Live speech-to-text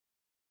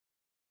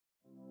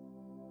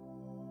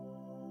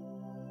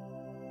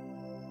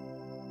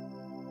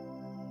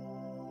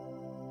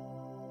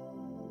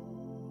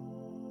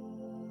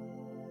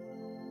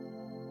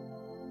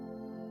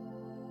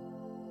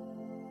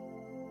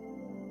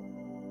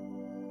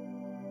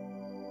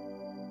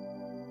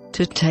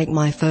To take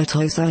my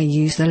photos I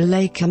use the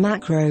Leica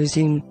macro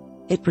zoom.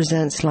 It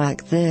presents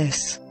like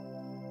this.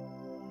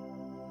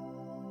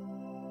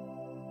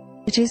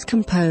 It is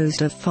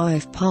composed of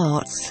 5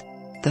 parts.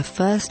 The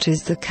first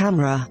is the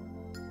camera.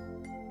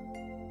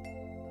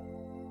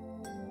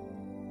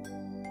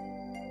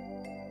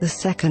 The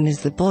second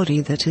is the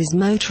body that is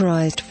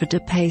motorized for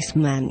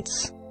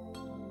depacements.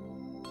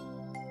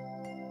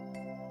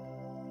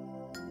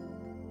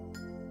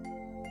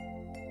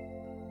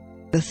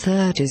 The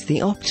third is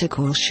the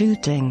optical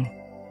shooting.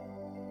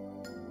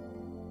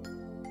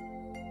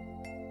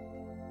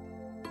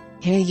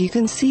 Here you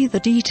can see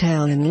the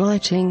detail in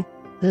lighting,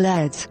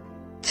 LEDs,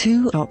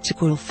 2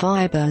 optical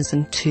fibers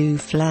and 2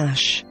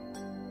 flash.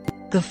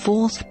 The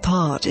fourth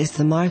part is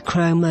the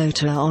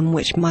micromotor on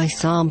which my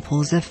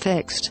samples are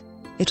fixed.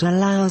 It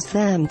allows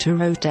them to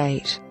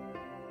rotate.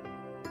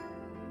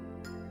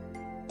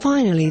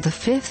 Finally, the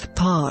fifth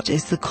part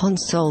is the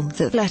console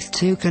that lets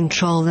to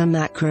control the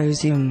macro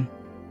zoom.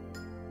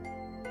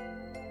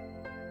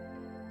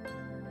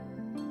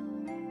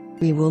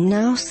 We will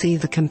now see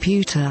the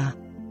computer.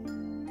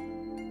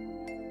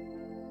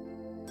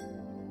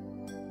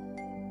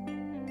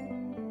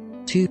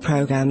 Two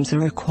programs are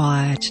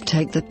required to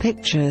take the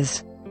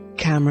pictures: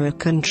 Camera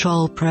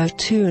Control Pro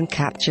 2 and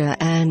Capture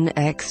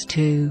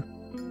NX2.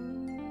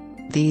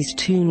 These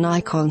two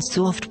Nikon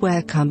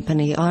software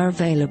company are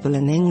available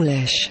in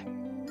English.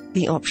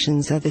 The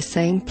options are the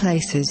same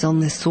places on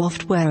the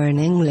software in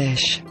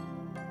English.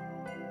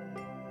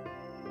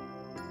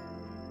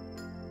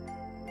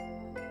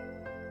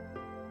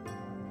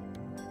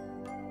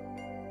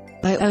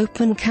 I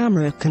open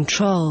Camera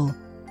Control.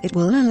 It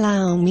will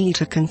allow me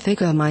to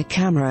configure my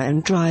camera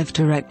and drive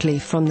directly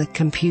from the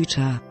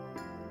computer.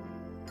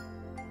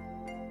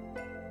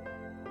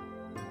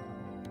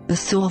 The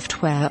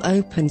software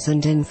opens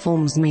and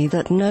informs me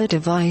that no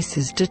device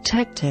is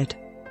detected.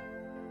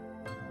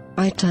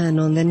 I turn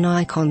on the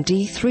Nikon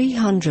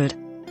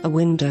D300. A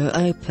window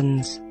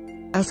opens.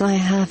 As I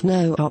have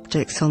no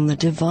optics on the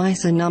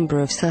device, a number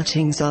of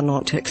settings are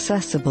not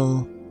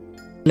accessible.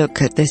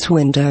 Look at this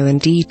window in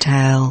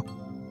detail.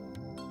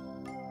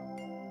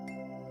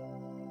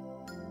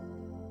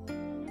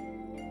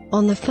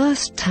 On the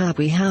first tab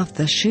we have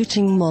the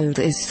shooting mode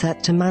is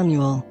set to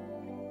manual.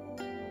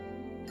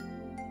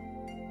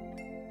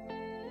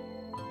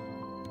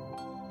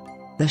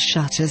 The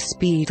shutter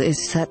speed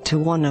is set to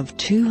 1 of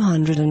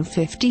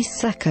 250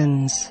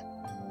 seconds.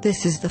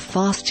 This is the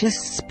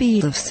fastest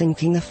speed of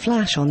syncing the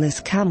flash on this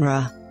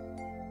camera.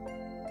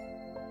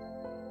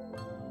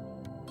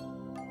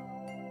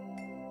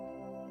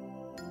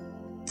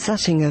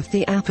 Setting of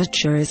the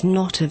aperture is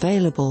not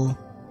available.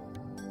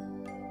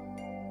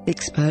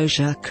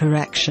 Exposure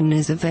correction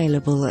is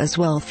available as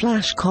well.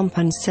 Flash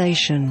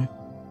compensation.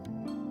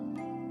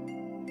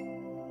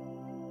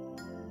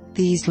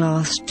 These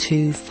last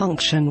two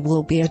functions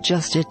will be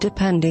adjusted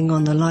depending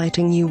on the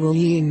lighting you will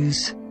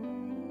use.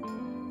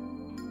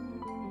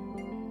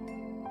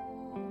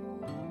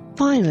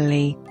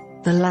 Finally,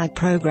 the lag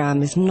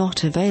program is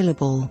not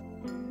available.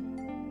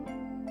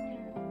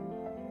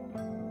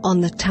 On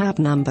the tab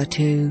number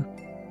 2,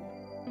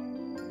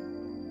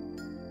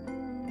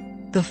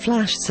 the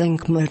flash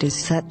sync mode is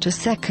set to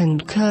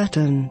second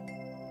curtain.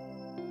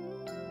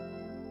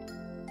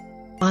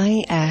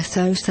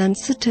 ISO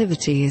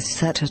sensitivity is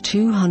set to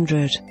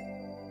 200.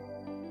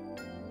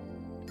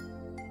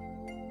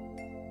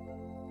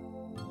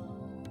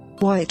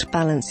 White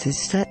balance is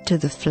set to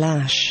the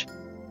flash.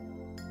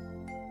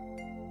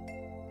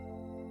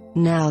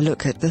 Now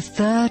look at the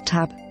third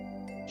tab.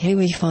 Here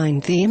we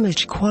find the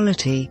image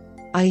quality.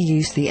 I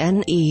use the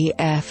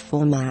NEF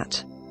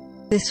format.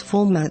 This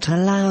format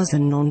allows a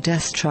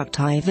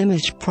non-destructive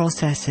image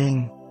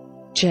processing.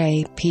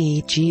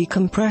 JPG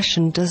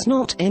compression does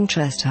not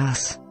interest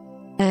us.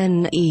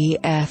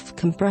 NEF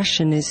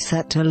compression is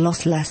set to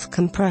lossless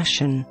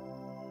compression.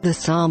 The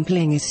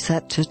sampling is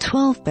set to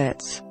 12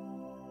 bits.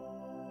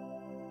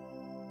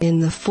 In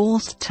the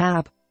fourth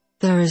tab,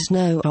 there is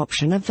no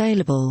option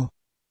available.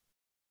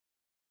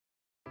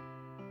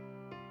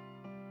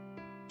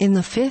 In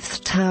the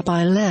fifth tab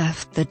I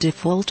left the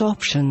default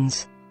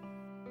options.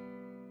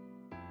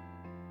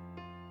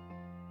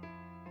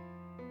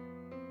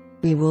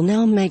 We will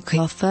now make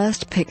our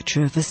first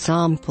picture of a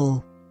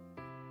sample.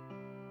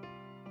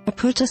 I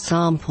put a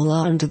sample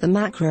under the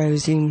macro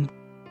zoom,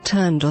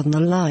 turned on the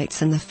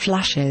lights and the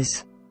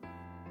flashes.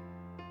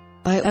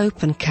 I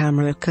open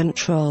camera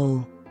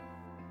control.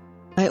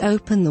 I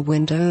open the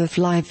window of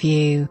live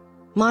view.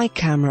 My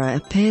camera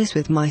appears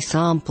with my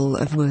sample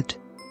of wood.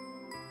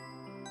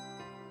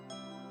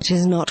 It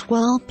is not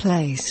well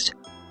placed,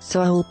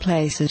 so I will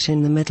place it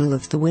in the middle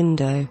of the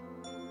window.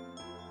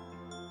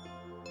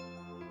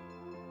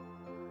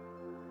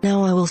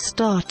 Now I will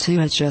start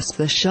to adjust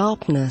the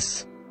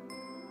sharpness.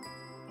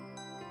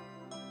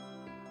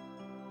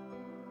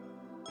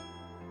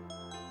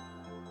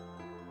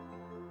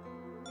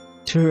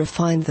 To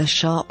refine the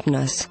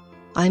sharpness,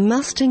 I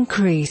must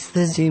increase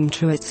the zoom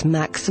to its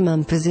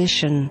maximum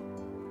position.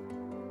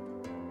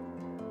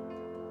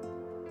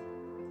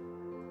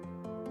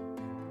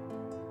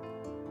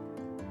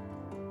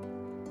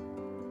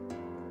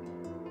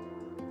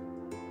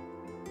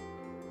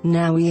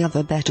 Now we have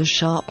a better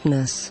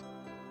sharpness.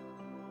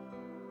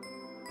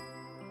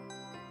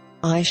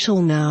 I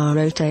shall now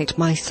rotate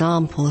my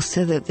sample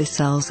so that the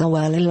cells are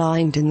well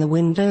aligned in the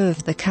window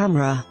of the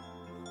camera.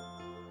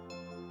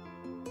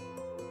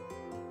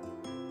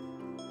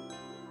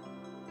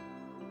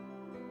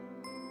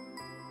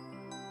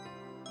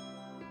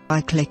 By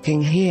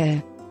clicking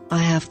here, I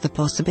have the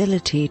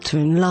possibility to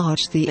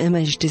enlarge the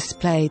image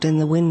displayed in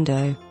the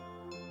window.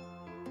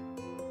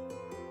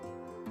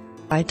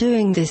 By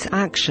doing this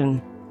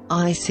action,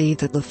 I see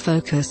that the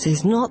focus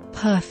is not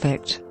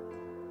perfect.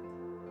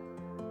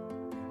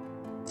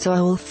 So I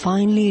will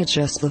finally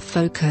adjust the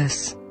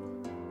focus.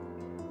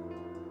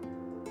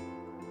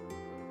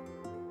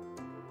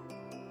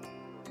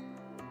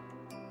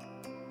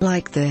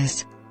 Like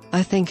this,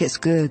 I think it's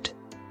good.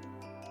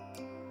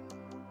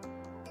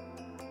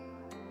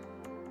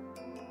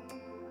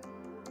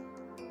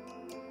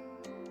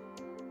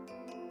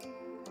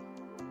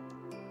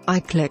 I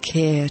click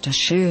here to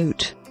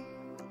shoot.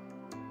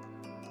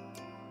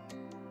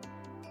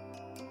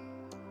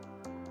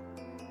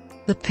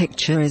 The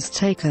picture is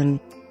taken.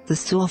 The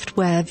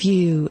software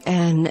View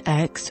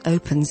NX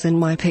opens and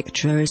my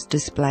picture is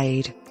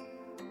displayed.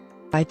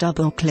 By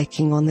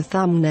double-clicking on the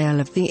thumbnail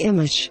of the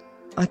image,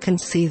 I can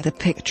see the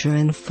picture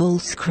in full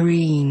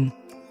screen,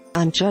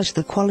 and judge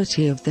the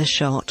quality of the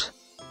shot.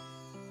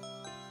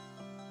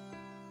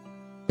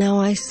 Now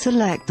I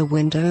select the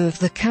window of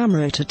the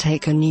camera to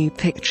take a new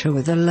picture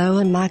with a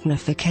lower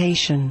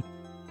magnification.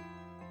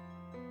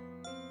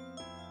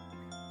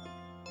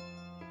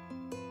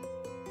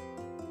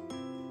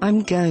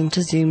 I'm going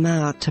to zoom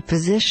out to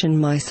position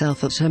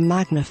myself at a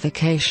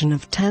magnification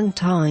of 10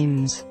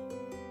 times.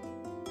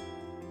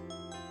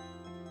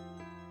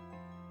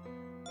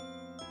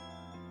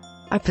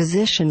 I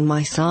position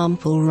my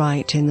sample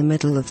right in the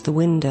middle of the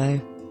window.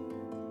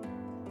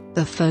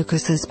 The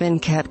focus has been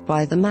kept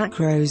by the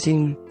macro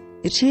zoom.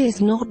 It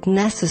is not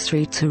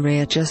necessary to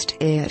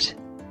readjust it.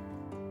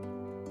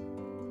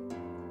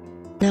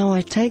 Now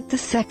I take the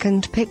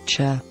second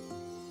picture.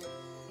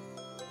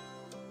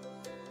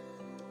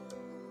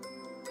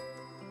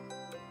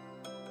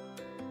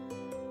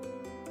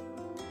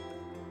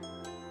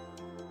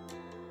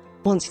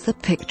 Once the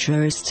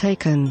picture is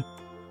taken,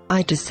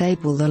 I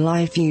disable the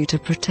live view to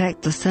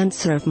protect the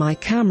sensor of my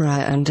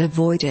camera and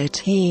avoid it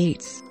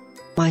heats.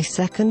 My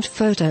second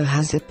photo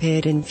has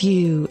appeared in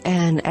View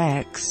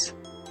NX.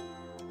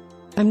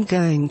 I'm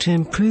going to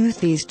improve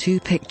these two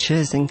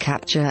pictures in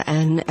Capture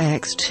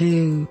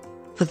NX2.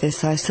 For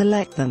this I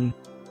select them.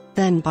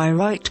 Then by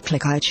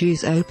right-click I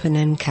choose Open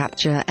in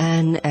Capture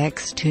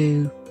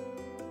NX2.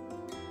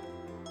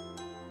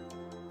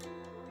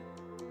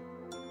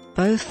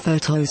 Both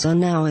photos are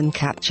now in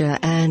Capture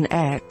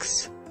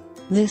NX.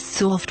 This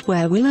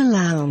software will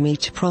allow me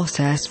to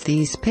process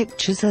these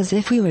pictures as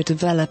if we were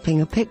developing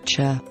a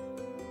picture.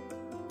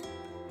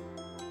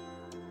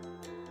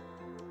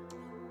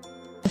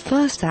 The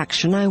first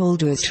action I will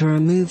do is to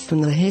remove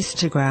from the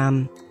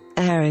histogram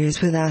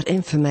areas without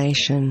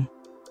information.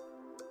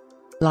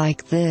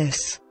 Like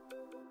this.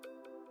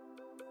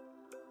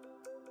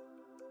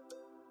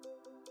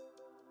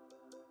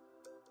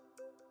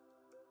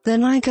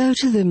 Then I go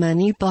to the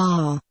menu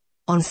bar,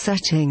 on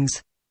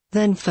Settings,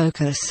 then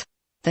Focus,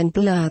 then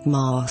Blurred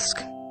Mask.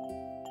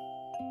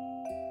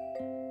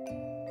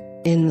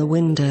 In the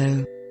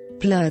window,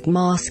 Blurred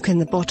Mask in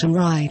the bottom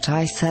right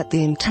I set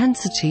the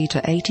intensity to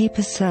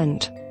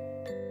 80%,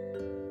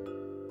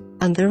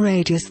 and the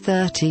radius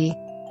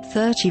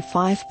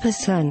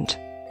 35%.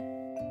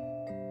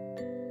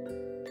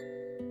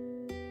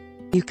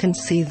 You can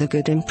see the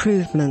good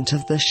improvement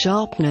of the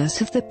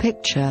sharpness of the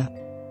picture.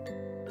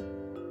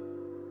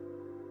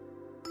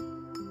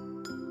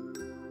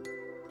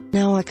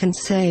 Now I can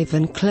save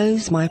and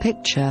close my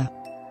picture.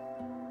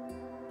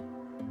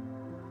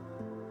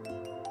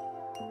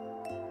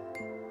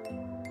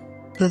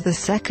 For the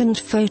second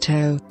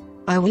photo,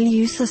 I will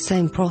use the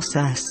same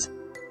process.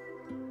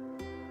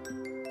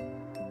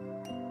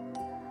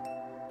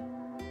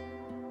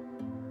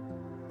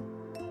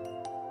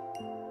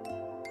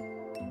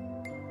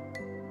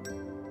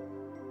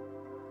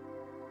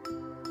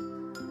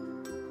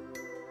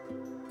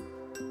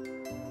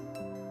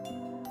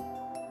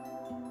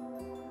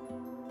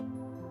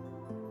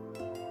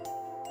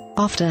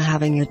 After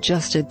having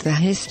adjusted the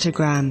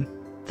histogram,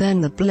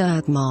 then the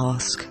blurred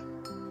mask,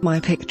 my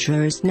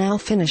picture is now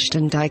finished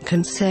and I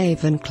can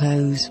save and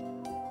close.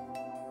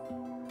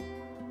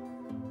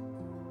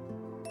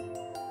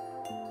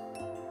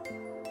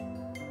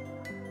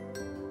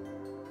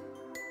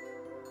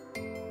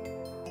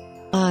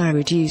 I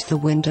reduce the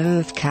window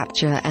of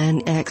Capture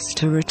NX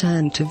to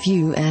return to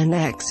View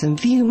NX and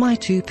view my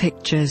two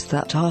pictures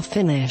that are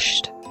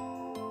finished.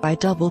 By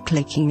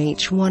double-clicking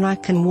each one I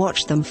can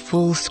watch them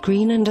full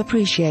screen and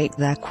appreciate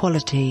their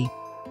quality.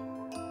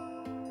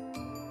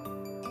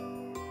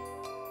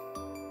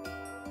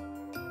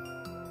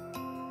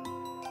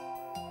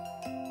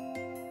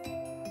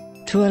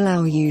 To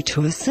allow you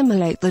to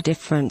assimilate the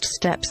different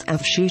steps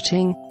of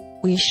shooting,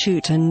 we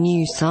shoot a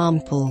new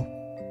sample.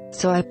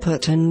 So I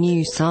put a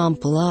new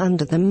sample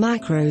under the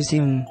macro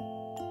zoom.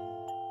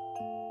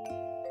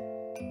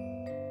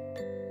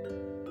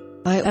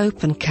 I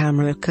open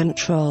camera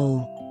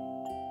control.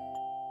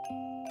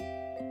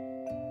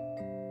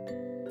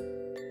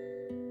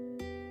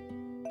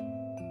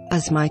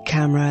 As my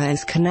camera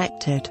is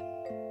connected,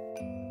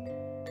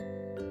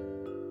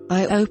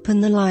 I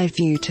open the live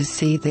view to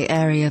see the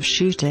area of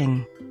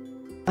shooting.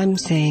 I'm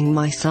seeing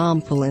my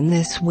sample in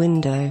this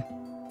window.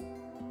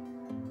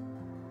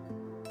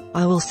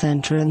 I will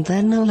center and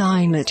then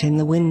align it in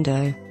the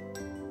window.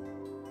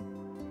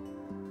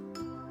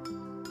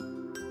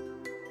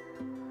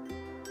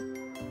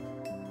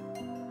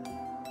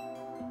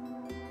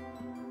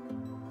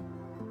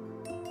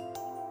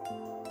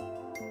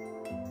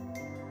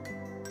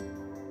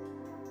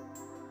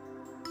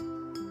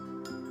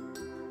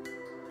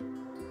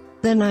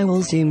 Then I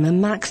will zoom a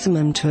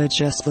maximum to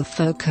adjust the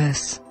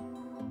focus.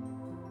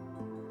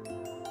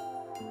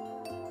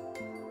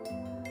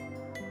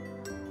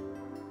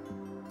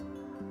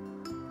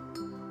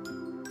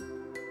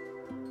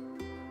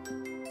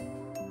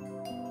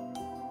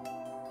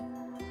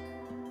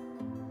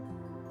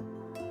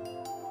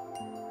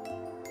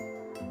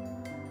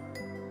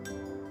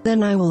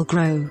 Then I will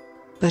grow,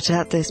 but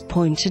at this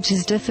point it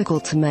is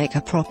difficult to make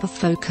a proper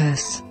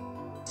focus.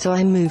 So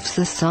I move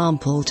the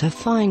sample to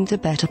find a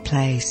better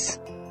place,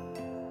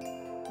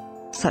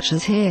 such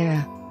as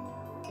here.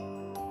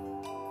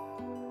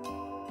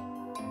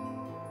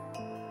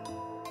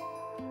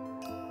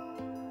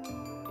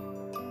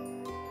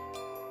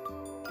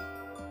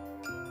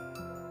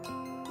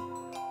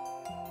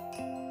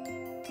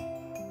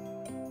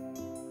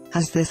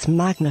 As this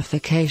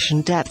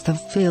magnification depth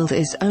of field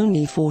is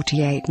only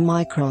 48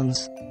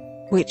 microns,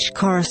 which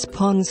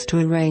corresponds to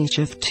a range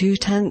of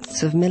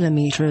 0.2 of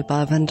millimeter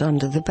above and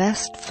under the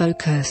best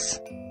focus.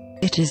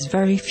 It is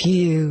very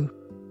few.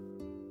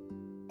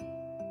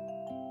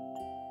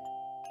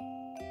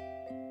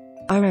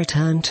 I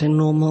return to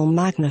normal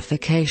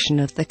magnification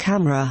of the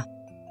camera,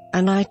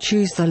 and I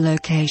choose the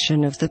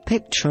location of the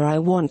picture I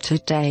want to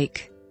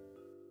take.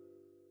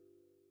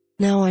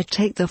 Now I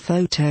take the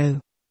photo.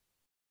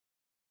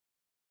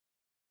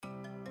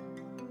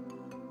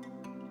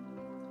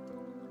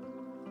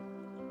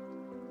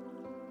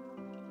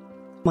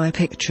 My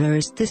picture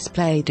is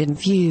displayed in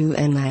View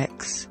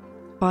NX.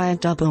 By a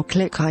double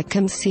click I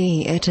can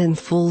see it in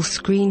full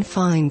screen,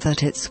 find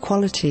that its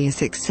quality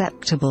is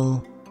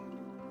acceptable.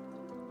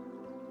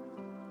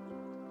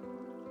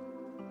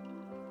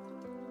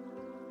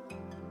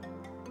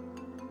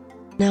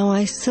 Now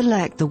I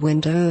select the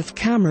window of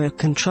camera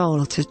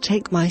control to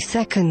take my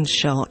second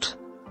shot.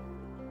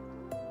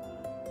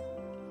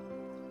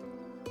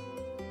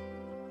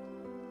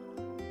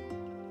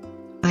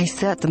 I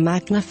set the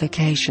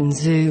magnification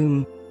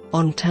zoom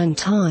on 10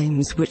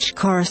 times, which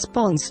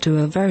corresponds to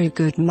a very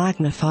good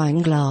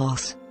magnifying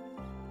glass.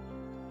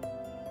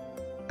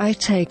 I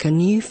take a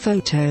new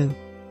photo.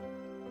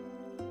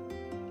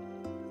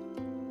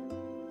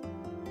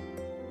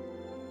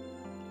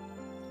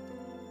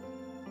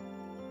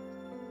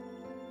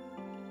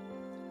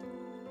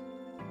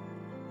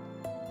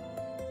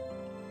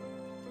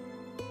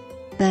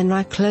 Then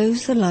I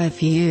close the live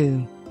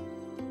view.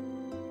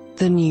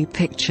 The new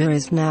picture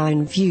is now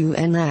in View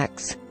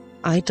NX.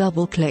 I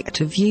double-click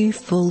to view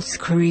full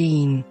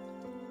screen.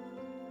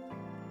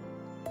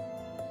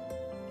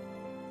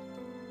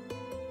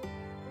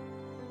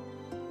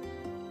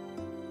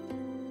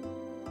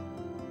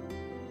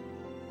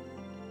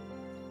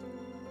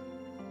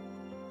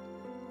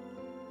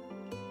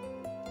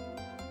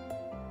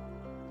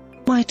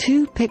 My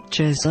two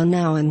pictures are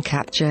now in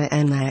Capture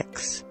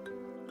NX.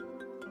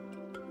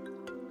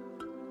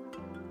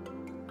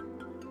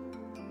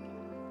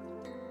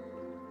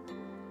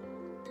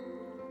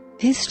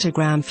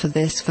 Histogram for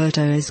this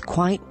photo is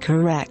quite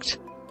correct.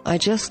 I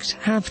just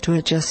have to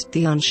adjust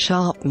the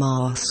unsharp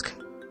mask.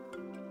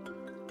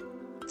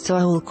 So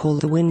I will call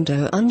the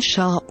window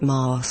unsharp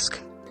mask.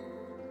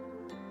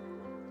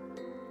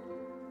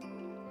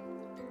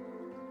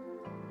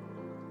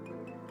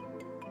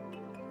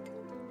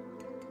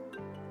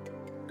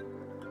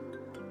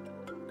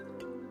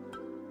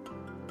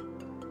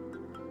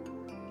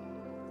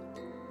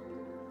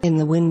 In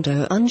the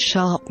window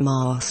unsharp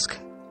mask,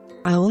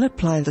 I will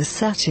apply the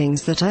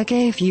settings that I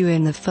gave you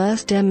in the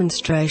first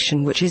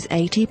demonstration, which is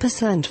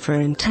 80% for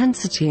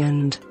intensity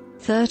and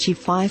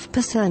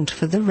 35%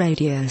 for the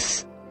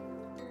radius.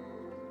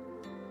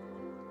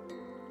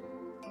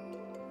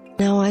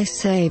 Now I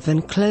save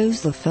and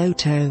close the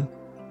photo.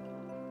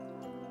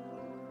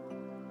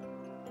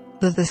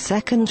 For the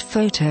second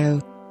photo,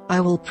 I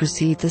will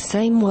proceed the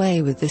same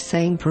way with the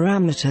same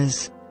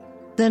parameters.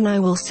 Then I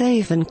will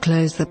save and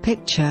close the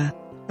picture,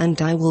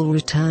 and I will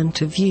return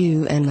to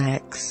View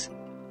NX.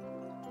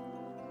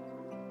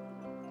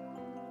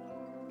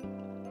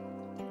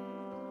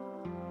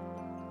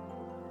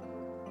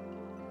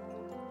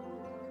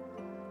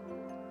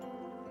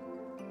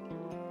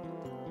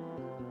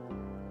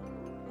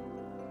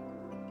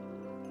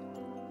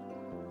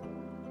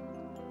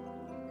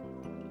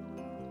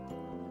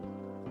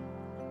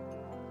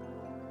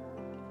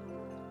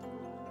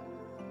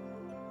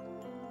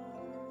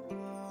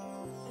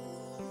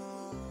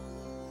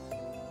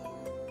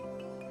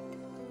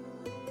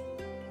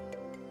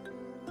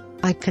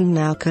 I can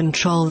now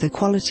control the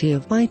quality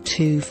of my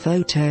 2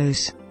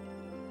 photos.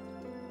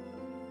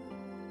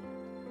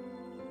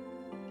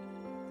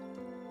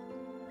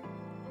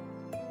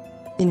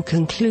 In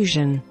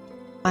conclusion,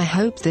 I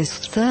hope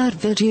this third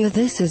video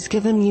has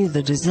given you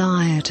the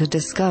desire to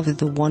discover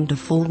the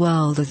wonderful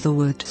world of the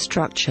wood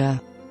structure.